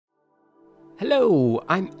Hello,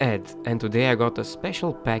 I'm Ed, and today I got a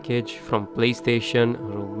special package from PlayStation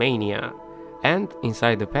Romania. And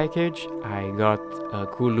inside the package I got a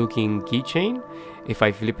cool looking keychain. If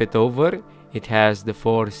I flip it over, it has the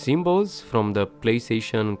 4 symbols from the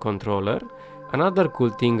PlayStation controller. Another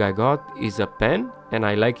cool thing I got is a pen, and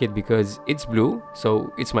I like it because it's blue,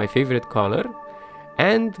 so it's my favorite color.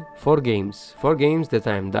 And 4 games that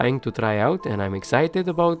I'm dying to try out, and I'm excited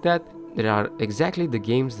about that. There are exactly the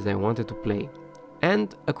games that I wanted to play.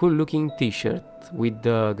 And a cool looking t-shirt with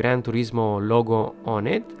the Gran Turismo logo on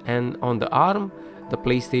it, and on the arm the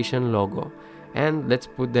PlayStation logo. And let's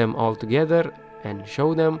put them all together and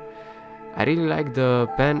show them. I really like the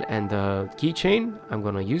pen and the keychain, I'm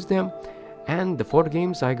gonna use them. And the 4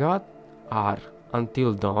 games I got are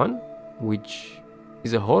Until Dawn, which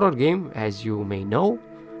is a horror game, as you may know,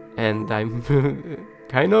 and I'm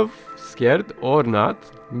kind of scared or not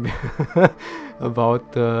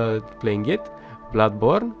about playing it.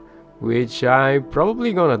 Bloodborne, which I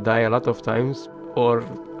probably gonna die a lot of times, or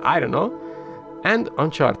I don't know. And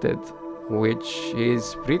Uncharted, which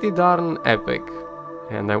is pretty darn epic,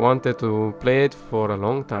 and I wanted to play it for a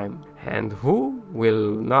long time. And who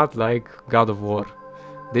will not like God of War?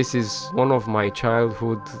 This is one of my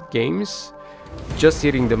childhood games. Just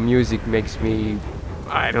hearing the music makes me,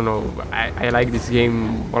 I don't know, I like this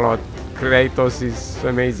game a lot. Kratos is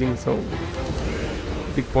amazing, so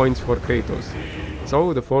big points for Kratos.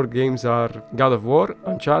 So the 4 games are God of War,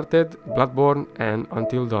 Uncharted, Bloodborne and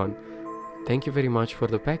Until Dawn. Thank you very much for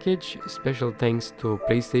the package. Special thanks to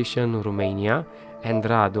PlayStation Romania and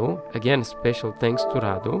Radu. Again, special thanks to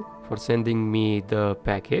Radu for sending me the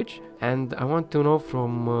package. And I want to know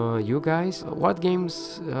from you guys, what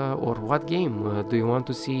games or what game do you want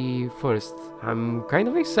to see first? I'm kind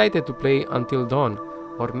of excited to play Until Dawn,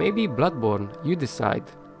 or maybe Bloodborne, you decide.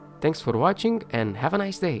 Thanks for watching and have a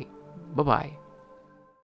nice day. Bye bye.